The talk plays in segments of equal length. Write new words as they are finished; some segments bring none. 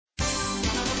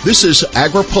This is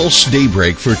AgriPulse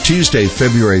Daybreak for Tuesday,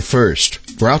 February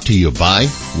 1st, brought to you by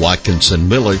Watkinson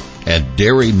Miller and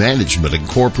Dairy Management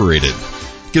Incorporated.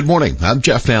 Good morning, I'm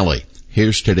Jeff Nally.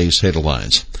 Here's today's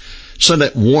headlines.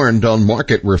 Senate warned on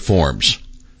market reforms,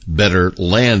 better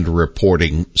land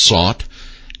reporting sought,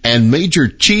 and major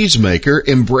cheesemaker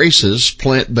embraces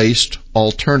plant-based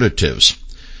alternatives.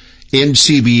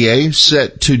 NCBA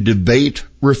set to debate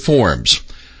reforms.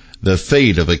 The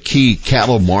fate of a key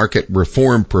cattle market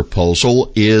reform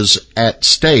proposal is at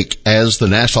stake as the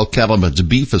National Cattlemen's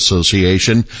Beef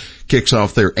Association kicks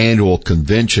off their annual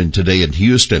convention today in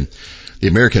Houston. The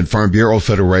American Farm Bureau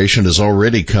Federation has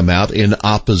already come out in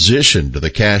opposition to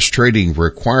the cash trading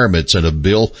requirements in a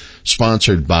bill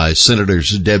sponsored by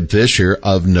Senators Deb Fischer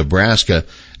of Nebraska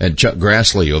and Chuck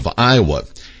Grassley of Iowa.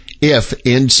 If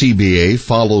NCBA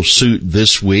follows suit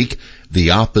this week,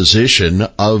 the opposition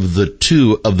of the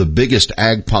two of the biggest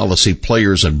ag policy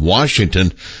players in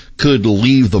Washington could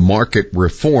leave the market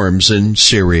reforms in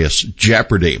serious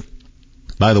jeopardy.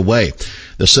 By the way,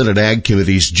 the Senate Ag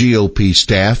Committee's GOP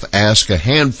staff asked a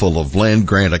handful of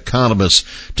land-grant economists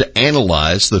to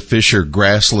analyze the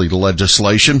Fischer-Grassley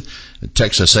legislation.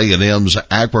 Texas A&M's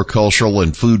Agricultural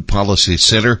and Food Policy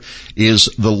Center is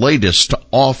the latest to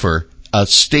offer a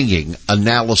stinging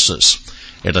analysis.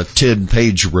 In a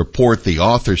 10-page report, the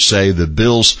authors say the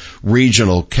bill's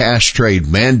regional cash trade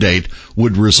mandate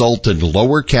would result in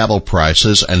lower cattle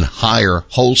prices and higher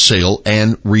wholesale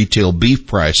and retail beef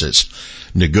prices.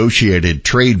 Negotiated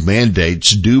trade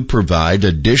mandates do provide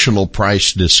additional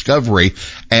price discovery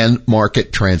and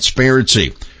market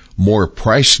transparency. More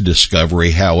price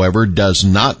discovery, however, does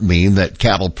not mean that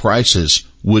cattle prices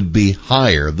would be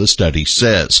higher, the study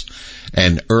says.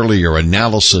 An earlier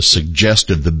analysis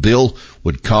suggested the bill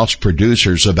would cost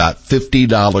producers about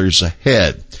 $50 a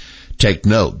head. Take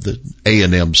note, the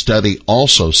A&M study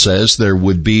also says there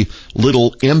would be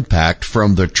little impact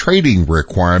from the trading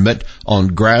requirement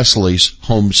on Grassley's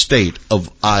home state of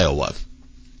Iowa.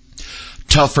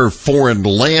 Tougher foreign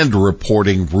land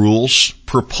reporting rules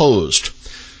proposed.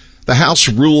 The House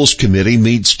Rules Committee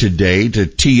meets today to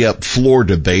tee up floor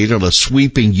debate on a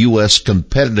sweeping U.S.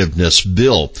 competitiveness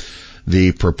bill.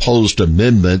 The proposed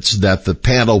amendments that the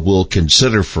panel will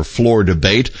consider for floor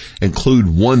debate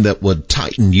include one that would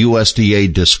tighten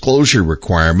USDA disclosure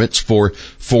requirements for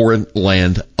foreign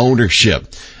land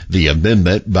ownership. The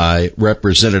amendment by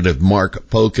Representative Mark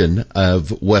Pocan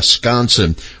of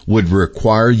Wisconsin would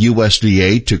require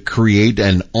USDA to create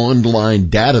an online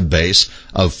database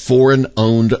of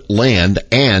foreign-owned land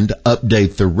and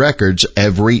update the records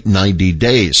every 90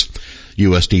 days.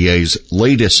 USDA's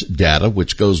latest data,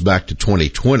 which goes back to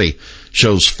 2020,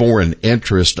 shows foreign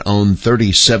interest own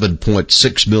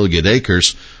 37.6 million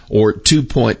acres, or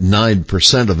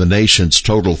 2.9% of the nation's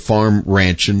total farm,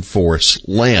 ranch, and forest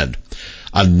land.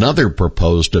 Another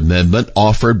proposed amendment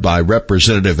offered by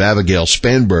Representative Abigail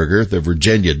Spanberger, the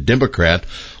Virginia Democrat,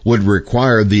 would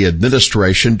require the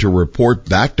administration to report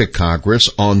back to Congress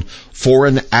on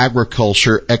foreign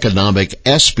agriculture economic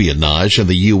espionage in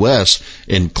the U.S.,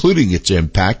 including its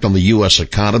impact on the U.S.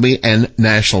 economy and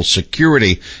national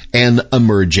security and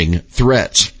emerging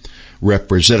threats.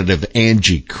 Representative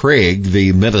Angie Craig,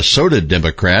 the Minnesota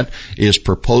Democrat, is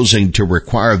proposing to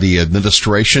require the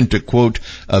administration to, quote,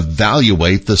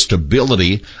 evaluate the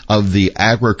stability of the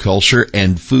agriculture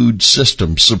and food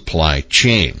system supply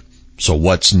chain. So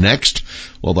what's next?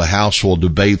 Well, the House will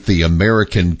debate the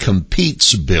American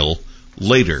Competes bill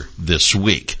later this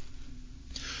week.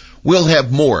 We'll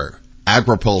have more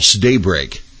AgriPulse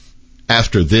Daybreak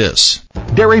after this.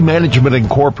 Dairy Management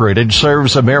Incorporated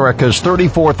serves America's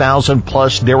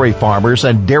 34,000-plus dairy farmers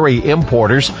and dairy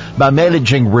importers by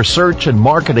managing research and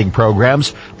marketing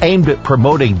programs aimed at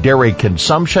promoting dairy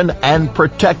consumption and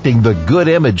protecting the good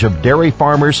image of dairy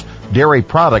farmers, dairy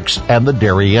products, and the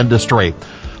dairy industry.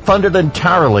 Funded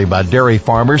entirely by dairy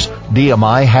farmers,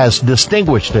 DMI has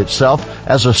distinguished itself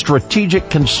as a strategic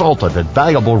consultant and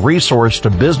valuable resource to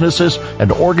businesses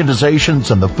and organizations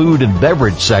in the food and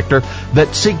beverage sector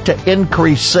that seek to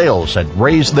increase sales and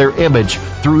raise their image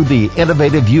through the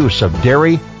innovative use of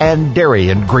dairy and dairy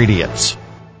ingredients.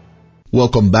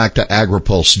 Welcome back to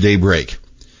AgriPulse Daybreak.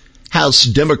 House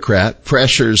Democrat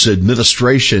pressures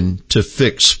administration to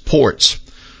fix ports.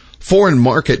 Foreign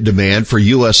market demand for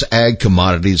U.S. ag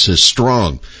commodities is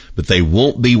strong, but they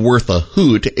won't be worth a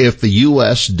hoot if the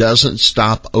U.S. doesn't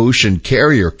stop ocean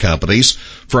carrier companies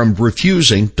from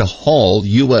refusing to haul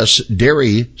U.S.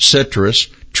 dairy, citrus,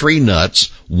 tree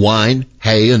nuts, wine,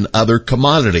 hay, and other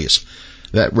commodities.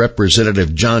 That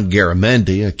Representative John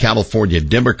Garamendi, a California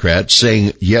Democrat,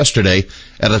 saying yesterday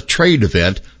at a trade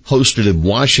event hosted in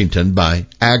Washington by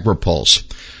AgriPulse.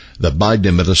 The Biden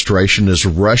administration is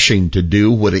rushing to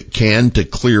do what it can to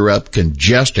clear up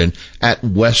congestion at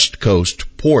West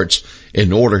Coast ports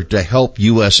in order to help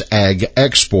U.S. ag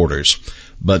exporters.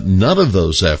 But none of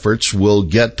those efforts will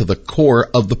get to the core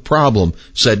of the problem,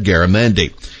 said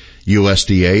Garamendi.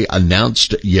 USDA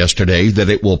announced yesterday that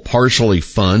it will partially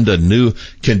fund a new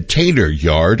container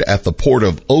yard at the Port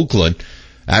of Oakland.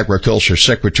 Agriculture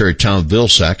Secretary Tom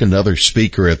Vilsack, another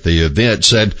speaker at the event,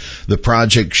 said the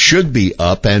project should be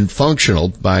up and functional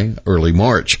by early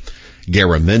March.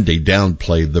 Garamendi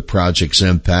downplayed the project's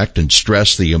impact and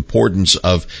stressed the importance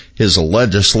of his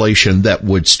legislation that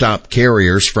would stop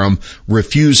carriers from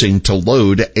refusing to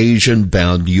load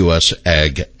Asian-bound U.S.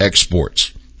 ag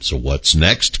exports. So what's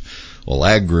next? Well,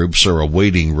 ag groups are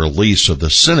awaiting release of the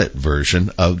Senate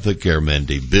version of the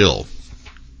Garamendi bill.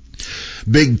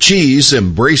 Big Cheese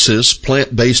embraces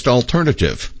plant-based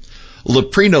alternative.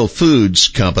 Leprino Foods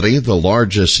Company, the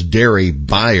largest dairy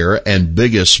buyer and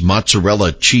biggest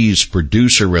mozzarella cheese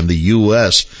producer in the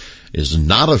U.S., is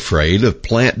not afraid of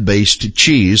plant-based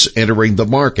cheese entering the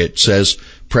market, says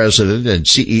President and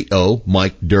CEO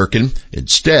Mike Durkin.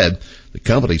 Instead, the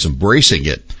company's embracing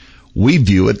it. We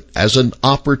view it as an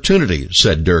opportunity,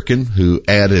 said Durkin, who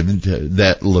added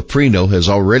that Leprino has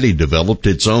already developed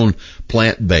its own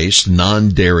plant-based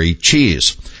non-dairy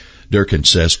cheese. Durkin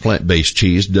says plant-based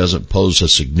cheese doesn't pose a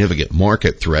significant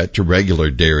market threat to regular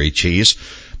dairy cheese,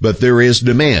 but there is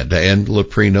demand, and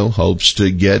Leprino hopes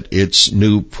to get its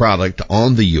new product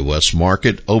on the U.S.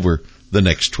 market over the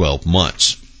next 12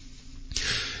 months.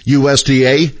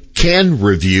 USDA can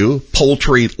review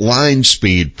poultry line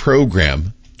speed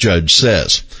program, judge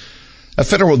says. A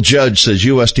federal judge says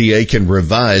USDA can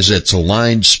revise its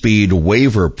line speed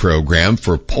waiver program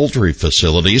for poultry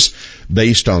facilities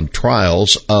based on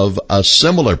trials of a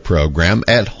similar program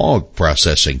at hog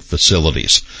processing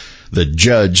facilities. The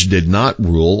judge did not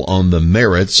rule on the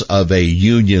merits of a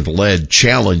union-led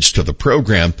challenge to the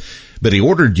program, but he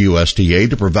ordered USDA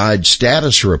to provide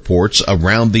status reports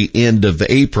around the end of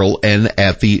April and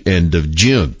at the end of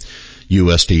June.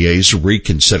 USDA's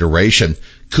reconsideration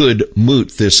could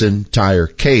moot this entire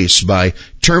case by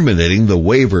terminating the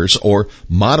waivers or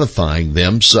modifying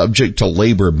them subject to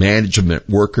labor management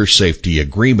worker safety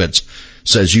agreements,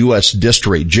 says U.S.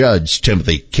 District Judge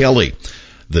Timothy Kelly.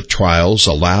 The trials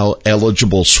allow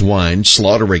eligible swine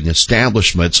slaughtering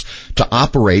establishments to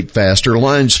operate faster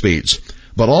line speeds,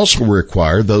 but also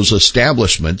require those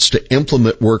establishments to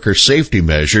implement worker safety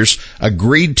measures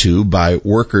agreed to by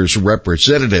workers'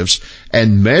 representatives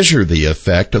and measure the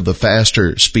effect of the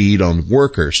faster speed on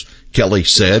workers, Kelly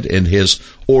said in his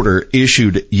order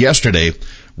issued yesterday,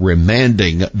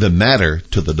 remanding the matter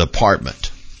to the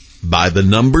department. By the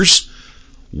numbers,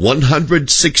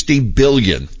 $160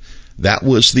 billion. That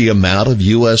was the amount of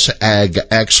U.S. ag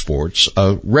exports,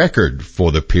 a record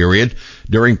for the period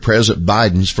during President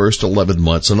Biden's first 11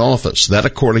 months in office. That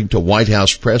according to White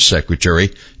House Press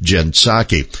Secretary Jen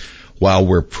Psaki. While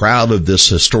we're proud of this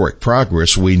historic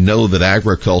progress, we know that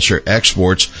agriculture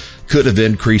exports could have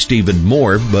increased even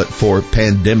more but for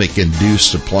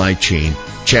pandemic-induced supply chain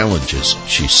challenges,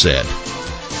 she said.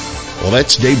 Well,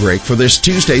 that's Daybreak for this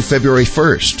Tuesday, February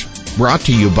 1st. Brought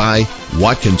to you by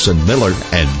Watkinson Miller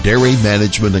and Dairy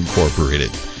Management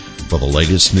Incorporated. For the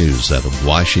latest news out of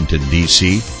Washington,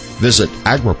 D.C., visit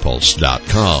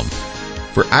agripulse.com.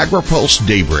 For AgriPulse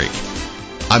Daybreak,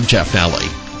 I'm Jeff Nally.